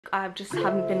I just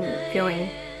haven't been feeling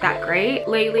that great.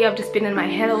 Lately I've just been in my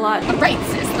head a lot. The right,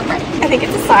 sis, the right. I think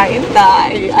it's a sign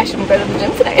that I shouldn't go to the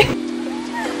gym today.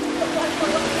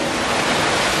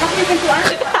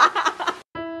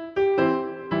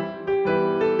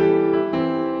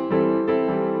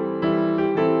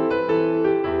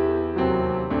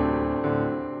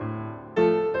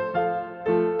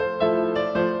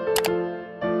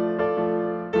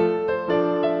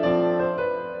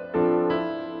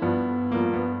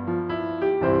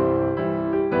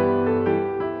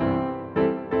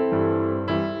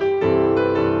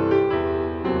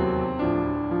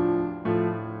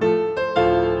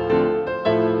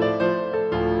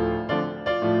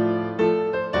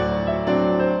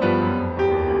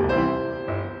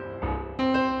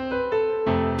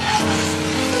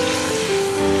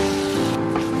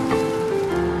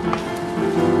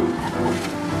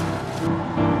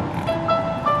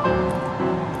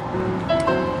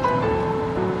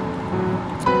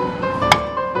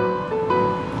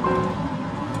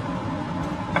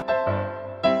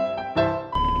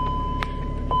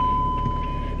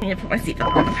 I need to put my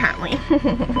seatbelt on apparently.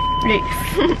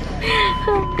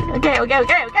 Okay.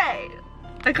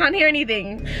 I can't hear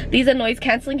anything. These are noise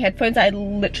cancelling headphones. I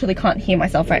literally can't hear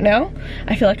myself right now.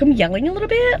 I feel like I'm yelling a little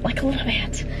bit. Like a little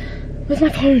bit. Where's my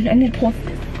phone? I need to pause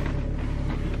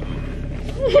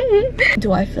this.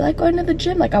 Do I feel like going to the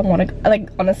gym? Like I want to, like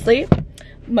honestly,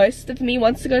 most of me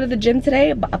wants to go to the gym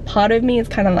today, but a part of me is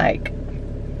kind of like,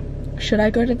 should I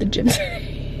go to the gym today?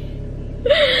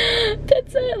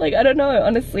 That's it. Like I don't know,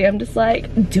 honestly. I'm just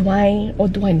like, do I or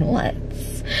do I not?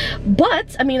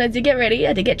 But I mean, I did get ready,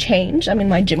 I did get changed. I'm in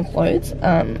my gym clothes.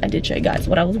 I did show you guys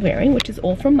what I was wearing, which is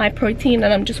all from My Protein,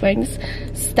 and I'm just wearing this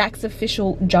Stack's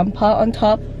official jumper on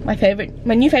top. My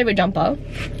new favorite jumper.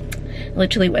 I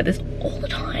literally wear this all the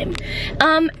time.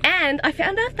 And I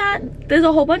found out that there's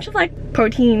a whole bunch of like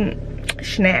protein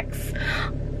snacks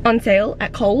on sale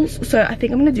at Coles, so I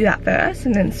think I'm gonna do that first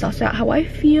and then suss out how I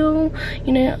feel,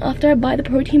 you know, after I buy the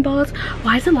protein bars.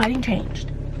 Why is the lighting changed?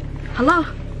 Hello?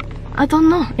 I don't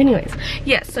know. Anyways,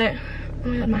 yeah, so oh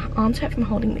my god, my arms hurt from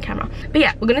holding the camera. But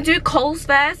yeah, we're gonna do Coles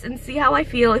first and see how I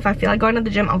feel. If I feel like going to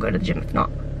the gym, I'll go to the gym. If not,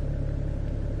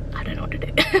 I don't know what to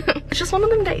do. It's just one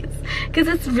of them days because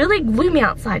it's really gloomy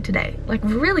outside today, like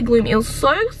really gloomy. It was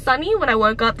so sunny when I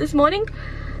woke up this morning,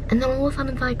 and then all of a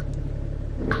sudden it's like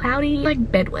cloudy,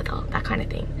 like bed weather, that kind of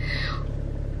thing.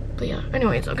 But yeah,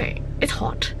 anyways, okay, it's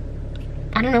hot.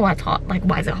 I don't know why it's hot. Like,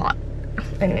 why is it hot?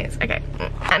 Anyways, okay,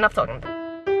 enough talking.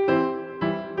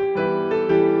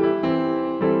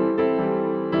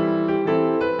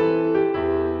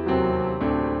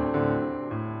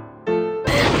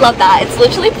 Love that. It's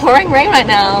literally pouring rain right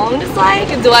now. I'm just like,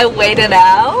 do I wait it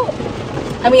out?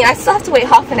 I mean, I still have to wait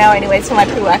half an hour anyways for my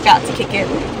pre-workout to kick in.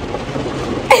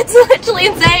 It's literally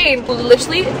insane.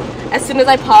 Literally, as soon as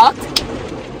I parked,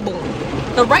 boom.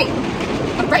 The rain,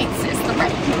 sis, the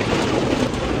rain.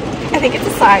 I think it's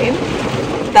a sign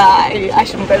that I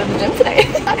shouldn't go to the gym today.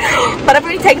 But I've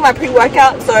already taken my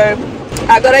pre-workout, so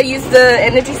I gotta use the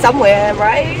energy somewhere,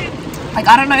 right? Like,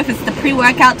 I don't know if it's the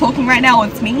pre-workout talking right now or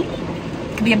it's me.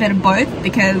 It could be a bit of both,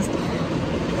 because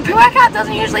pre-workout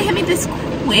doesn't usually hit me this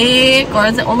quick, or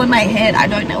is it all in my head? I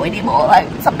don't know anymore. Like,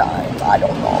 sometimes I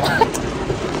don't know.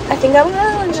 I think I'm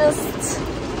gonna just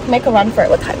make a run for it.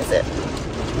 What time is it?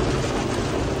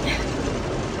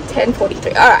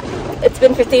 10:43. Alright. It's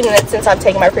been 15 minutes since I've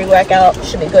taken my pre-workout.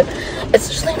 Should be good. It's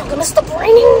actually not gonna stop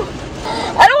raining.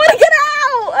 I don't want to get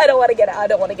out. I don't want to get out. I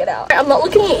don't want to get out. I'm not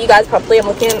looking at you guys properly. I'm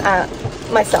looking at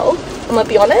myself. I'm gonna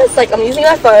be honest. Like, I'm using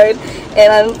my phone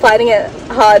and I'm finding it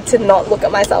hard to not look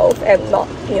at myself and not,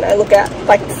 you know, look at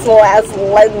like the small ass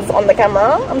lens on the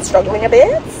camera. I'm struggling a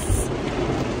bit.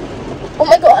 Oh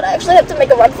my god, I actually have to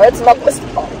make a run for it. It's not gonna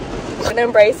stop. I'm gonna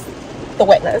embrace the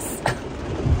wetness.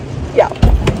 Yeah.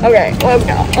 Okay, let's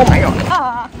go. Oh my god.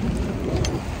 Ah.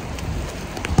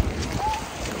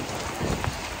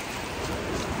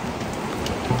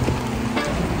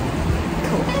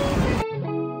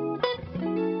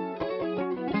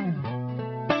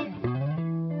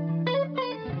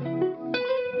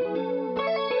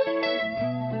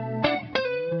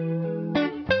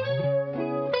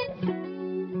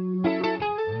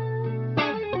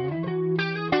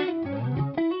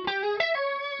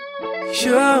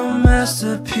 You're a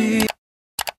masterpiece.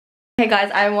 Hey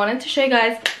guys, I wanted to show you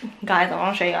guys. I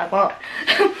want to show you guys what.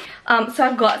 So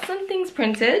I've got some things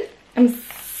printed. I'm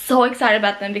so excited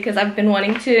about them because I've been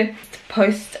wanting to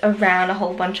post around a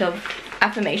whole bunch of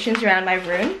affirmations around my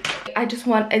room. I just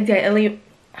want a daily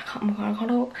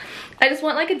I just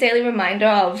want like a daily reminder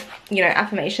of, you know,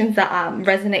 affirmations that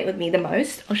resonate with me the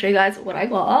most. I'll show you guys what I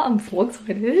got. I'm so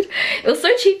excited. It was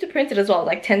so cheap to print it as well,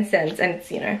 like 10 cents, and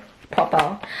it's, you know,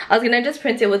 proper. I was gonna just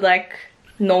print it with like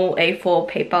normal A4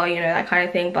 paper, you know, that kind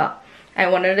of thing, but I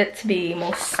wanted it to be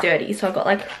more sturdy, so I got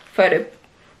like photo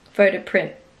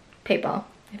print paper,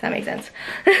 if that makes sense.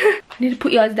 I need to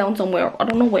put you guys down somewhere. I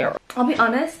don't know where. I'll be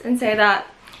honest and say that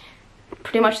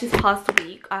pretty much this past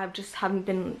week I just haven't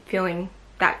been feeling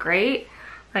that great.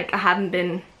 Like I haven't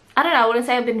been, I don't know, I wouldn't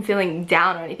say I've been feeling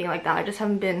down or anything like that. I just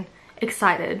haven't been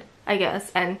excited, I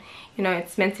guess. And you know,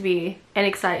 it's meant to be an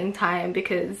exciting time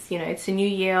because, you know, it's a new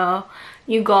year,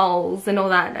 new goals and all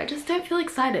that, and I just don't feel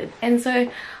excited. And so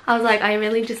I was like, I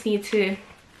really just need to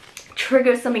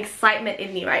trigger some excitement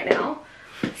in me right now.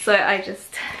 So I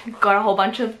just got a whole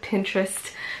bunch of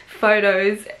Pinterest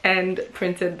photos and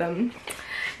printed them.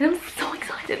 And I'm so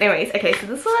excited. Anyways, okay, so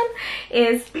this one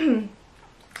is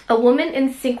a woman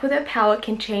in sync with her power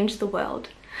can change the world.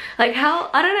 Like how,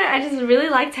 I don't know, I just really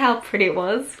liked how pretty it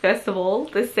was. First of all,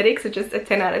 the aesthetics are just a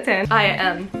 10 out of 10. I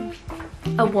am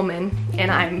a woman and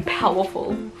I'm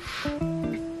powerful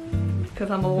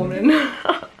because I'm a woman.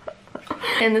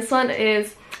 And this one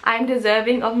is, I'm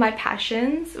deserving of my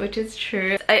passions, which is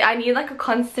true. I need like a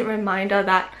constant reminder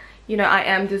that, you know, I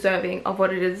am deserving of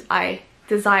what it is I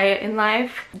desire in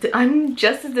life. I'm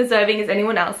just as deserving as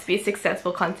anyone else to be a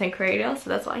successful content creator, so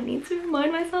that's what I need to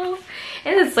remind myself.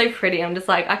 And it's so pretty. I'm just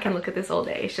like, I can look at this all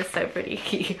day. It's just so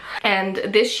pretty. And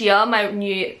this year, my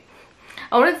new,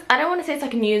 I don't want to say it's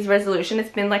like a New Year's resolution.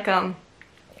 It's been like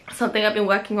something I've been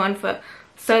working on for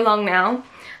so long now,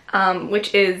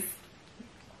 which is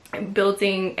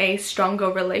building a stronger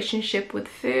relationship with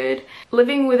food,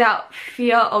 living without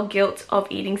fear or guilt of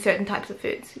eating certain types of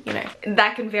foods. You know,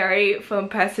 that can vary from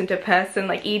person to person.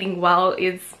 Like eating well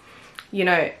is, you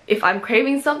know, if I'm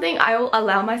craving something, I will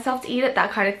allow myself to eat it,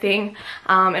 that kind of thing.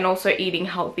 And also eating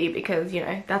healthy because, you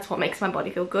know, that's what makes my body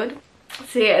feel good.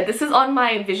 So yeah, this is on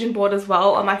my vision board as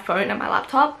well, on my phone and my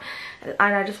laptop. And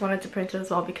I just wanted to print it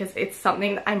as well because it's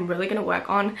something that I'm really going to work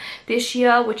on this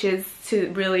year, which is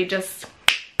to really just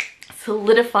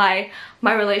solidify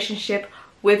my relationship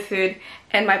with food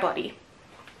and my body.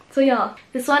 So yeah,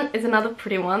 this one is another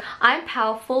pretty one. I'm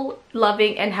powerful,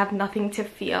 loving, and have nothing to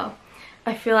fear.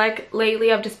 I feel like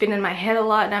lately I've just been in my head a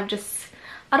lot, and I've just,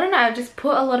 I don't know, I've just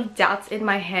put a lot of doubts in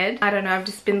my head. I don't know, I've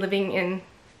just been living in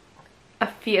a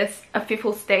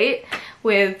fearful state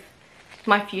with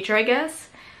my future, I guess.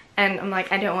 And I'm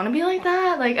like, I don't want to be like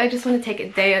that. Like, I just want to take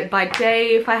it day by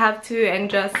day if I have to, and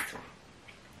just,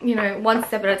 you know, one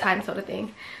step at a time sort of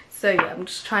thing. So yeah, I'm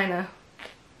just trying to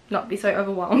not be so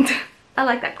overwhelmed. I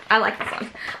like that. I like this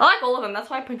one. I like all of them. That's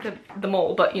why I printed them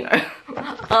all, but you know,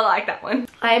 I like that one.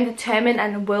 I am determined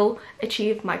and will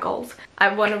achieve my goals.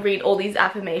 I want to read all these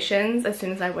affirmations as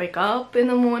soon as I wake up in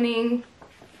the morning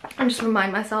and just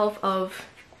remind myself of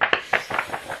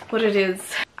what it is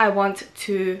I want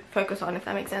to focus on, if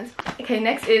that makes sense. Okay,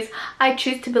 next is I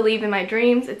choose to believe in my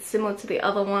dreams. It's similar to the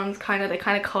other ones, they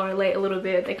kind of correlate a little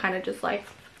bit. They kind of just like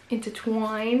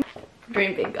intertwine.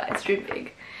 Dream big, guys, dream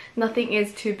big. Nothing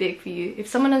is too big for you. If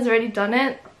someone has already done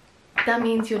it, that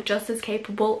means you're just as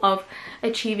capable of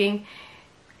achieving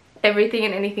everything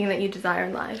and anything that you desire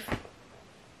in life.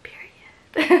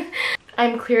 Period.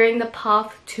 I'm clearing the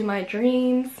path to my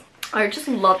dreams. I just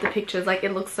love the pictures, like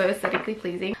it looks so aesthetically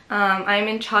pleasing. I'm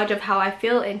in charge of how I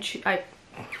feel and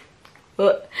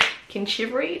can she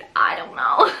read? I don't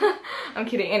know. I'm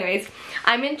kidding. Anyways,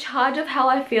 I'm in charge of how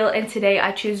I feel, and today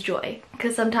I choose joy.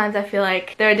 Because sometimes I feel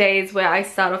like there are days where I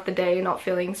start off the day not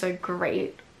feeling so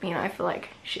great. You know, I feel like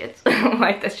shit.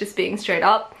 Like that's just being straight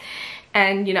up.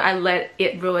 And you know, I let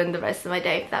it ruin the rest of my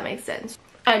day, if that makes sense.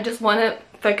 I just want to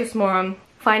focus more on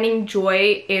finding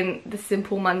joy in the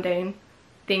simple, mundane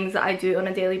things that I do on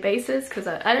a daily basis, because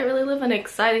I don't really live an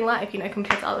exciting life, you know,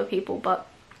 compared to other people, but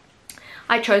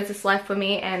I chose this life for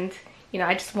me, and you know,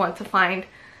 I just want to find,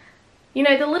 you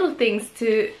know, the little things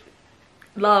to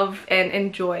love and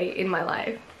enjoy in my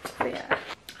life. So yeah,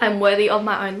 I'm worthy of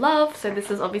my own love, so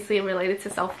this is obviously related to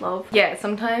self-love. Yeah,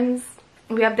 sometimes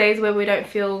we have days where we don't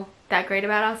feel that great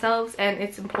about ourselves, and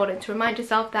it's important to remind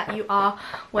yourself that you are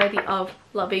worthy of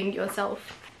loving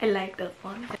yourself. I like that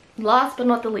one. Last but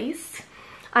not the least,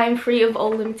 I am free of all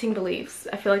limiting beliefs.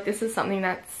 I feel like this is something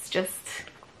that's just,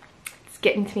 it's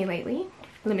getting to me lately.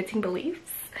 Limiting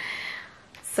beliefs.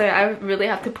 So I really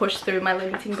have to push through my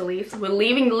limiting beliefs. We're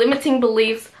leaving limiting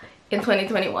beliefs in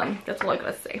 2021. That's all I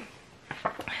gotta say.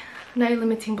 No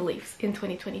limiting beliefs in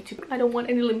 2022. I don't want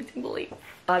any limiting beliefs.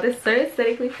 They're so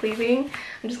aesthetically pleasing.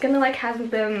 I'm just gonna like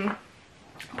have them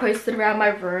posted around my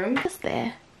room. Just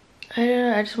there. I don't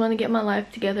know, I just want to get my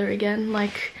life together again.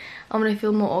 Like, I'm gonna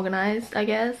feel more organized, I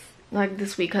guess. Like,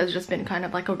 this week has just been kind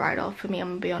of like a write-off for me, I'm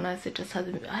gonna be honest. It just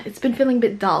hasn't, it's been feeling a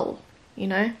bit dull, you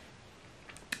know?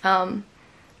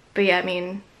 But yeah, I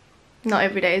mean, not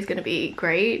every day is gonna be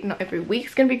great, not every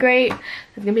week's gonna be great.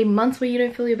 There's gonna be months where you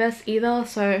don't feel your best either,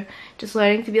 so just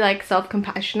learning to be like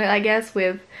self-compassionate, I guess,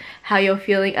 with how you're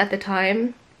feeling at the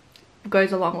time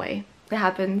goes a long way. It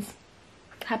happens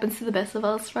to the best of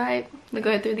us, right? We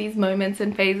go through these moments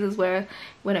and phases where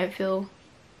we don't feel,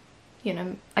 you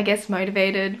know, I guess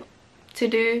motivated to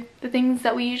do the things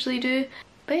that we usually do.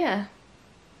 But yeah,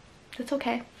 that's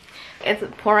okay. It's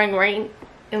pouring rain.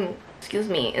 Excuse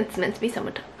me, it's meant to be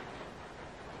summertime.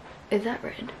 Is that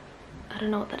red? I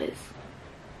don't know what that is.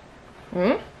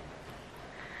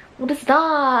 What is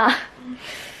that?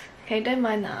 Okay, don't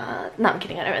mind that. No, I'm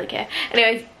kidding, I don't really care.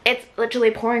 Anyways, it's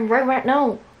literally pouring rain right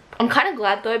now. I'm kind of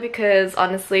glad though, because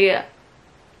honestly,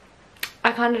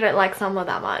 I kind of don't like summer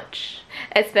that much.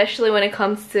 Especially when it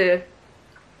comes to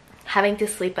having to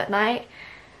sleep at night.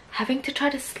 Having to try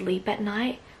to sleep at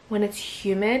night when it's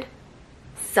humid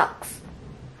sucks.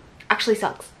 Actually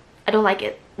sucks. I don't like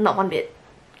it, not one bit.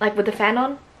 Like, with the fan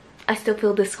on, I still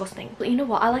feel disgusting. But you know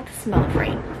what, I like the smell of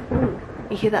rain. Ooh,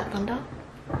 you hear that thunder?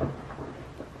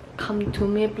 Come to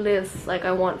me, please. Like,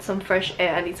 I want some fresh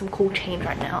air. I need some cool change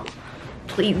right now,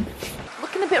 please.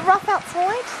 Looking a bit rough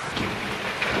outside.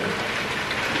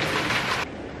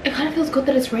 It kind of feels good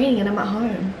that it's raining and I'm at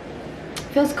home. It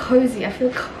feels cozy. I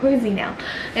feel cozy now.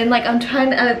 And like,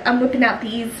 I'm whipping out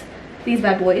these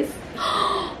bad boys.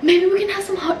 Maybe we can have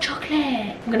some hot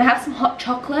chocolate. I'm gonna have some hot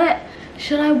chocolate.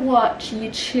 Should I watch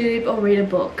YouTube or read a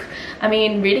book? I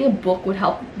mean, reading a book would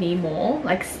help me more,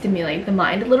 like stimulate the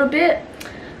mind a little bit.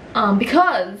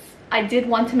 Because I did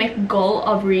want to make a goal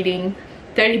of reading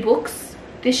 30 books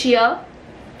this year.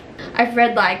 I've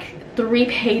read like 3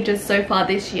 pages so far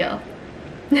this year.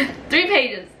 3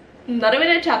 pages. Not even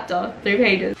a chapter, 3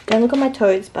 pages. Don't look at my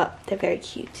toes, but they're very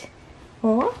cute.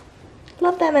 Aww.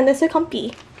 Love them, and they're so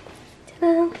comfy.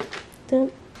 Ta-da.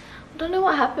 I don't know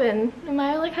what happened. Am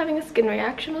I like having a skin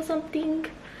reaction or something?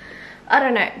 I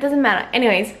don't know. It doesn't matter.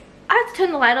 Anyways, I have to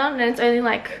turn the light on and it's only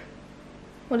like,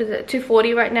 what is it,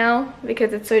 2:40 right now,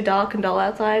 because it's so dark and dull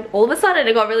outside. All of a sudden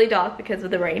it got really dark because of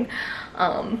the rain.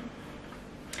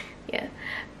 Yeah,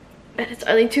 but it's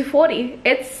only 2:40.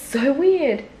 It's so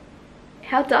weird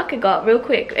how dark it got real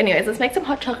quick. Anyways, let's make some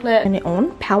hot chocolate. Turn it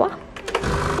on. Power.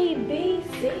 A, B,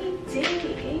 C, D,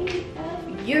 E,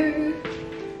 F, U.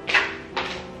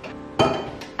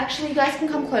 Actually, you guys can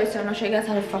come closer and I'll show you guys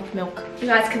how to froth milk. You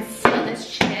guys can sit on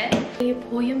this chair. You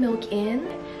pour your milk in.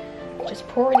 Just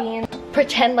pour it in.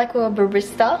 Pretend like we're a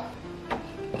barista.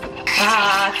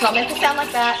 Ah, can't make it sound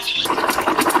like that.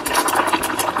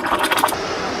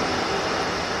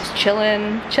 Just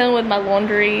chilling with my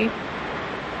laundry.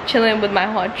 Chilling with my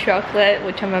hot chocolate,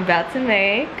 which I'm about to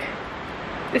make.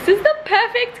 This is the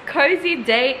perfect cozy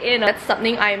day in. That's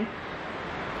something I'm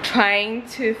trying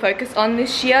to focus on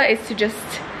this year, is to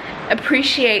just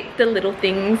appreciate the little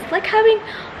things, like having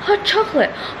hot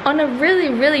chocolate on a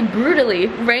really brutally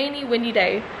rainy, windy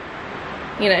day.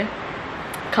 You know,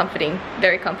 comforting,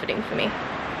 very comforting for me.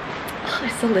 Oh,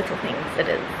 it's the little things, it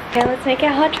is. Okay, let's make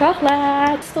our hot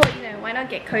chocolate. Just thought, you know, why not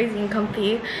get cozy and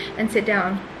comfy and sit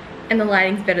down? And the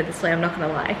lighting's better this way, I'm not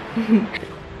gonna lie.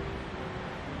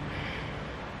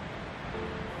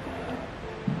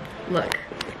 Look.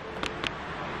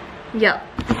 Yep,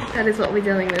 that is what we're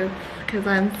dealing with, because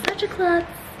I'm such a klutz.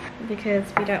 Because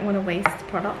we don't want to waste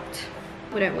product.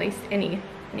 We don't waste anything.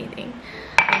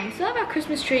 We still have our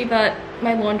Christmas tree, but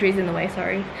my laundry's in the way,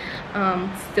 sorry.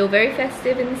 Still very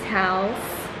festive in this house.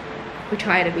 We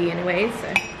try to be anyway,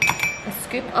 so a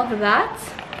scoop of that.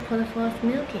 Pour the froth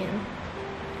milk in.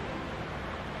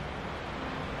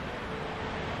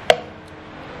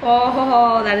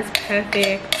 Oh, that is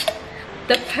perfect.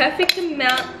 The perfect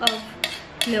amount of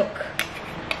milk.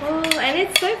 Oh, and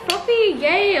it's so fluffy.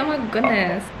 Yay, oh my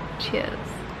goodness. Cheers.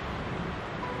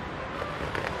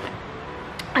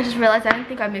 I just realized I don't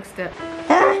think I mixed it.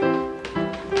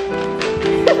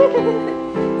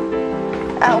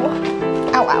 Ow.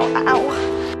 Ow, ow, ow.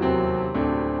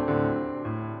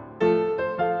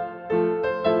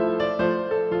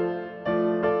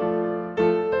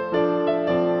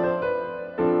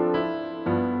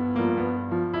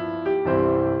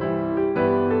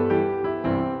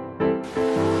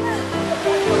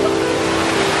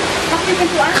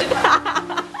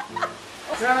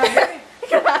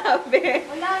 Grabe.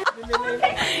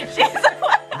 Grabe. She's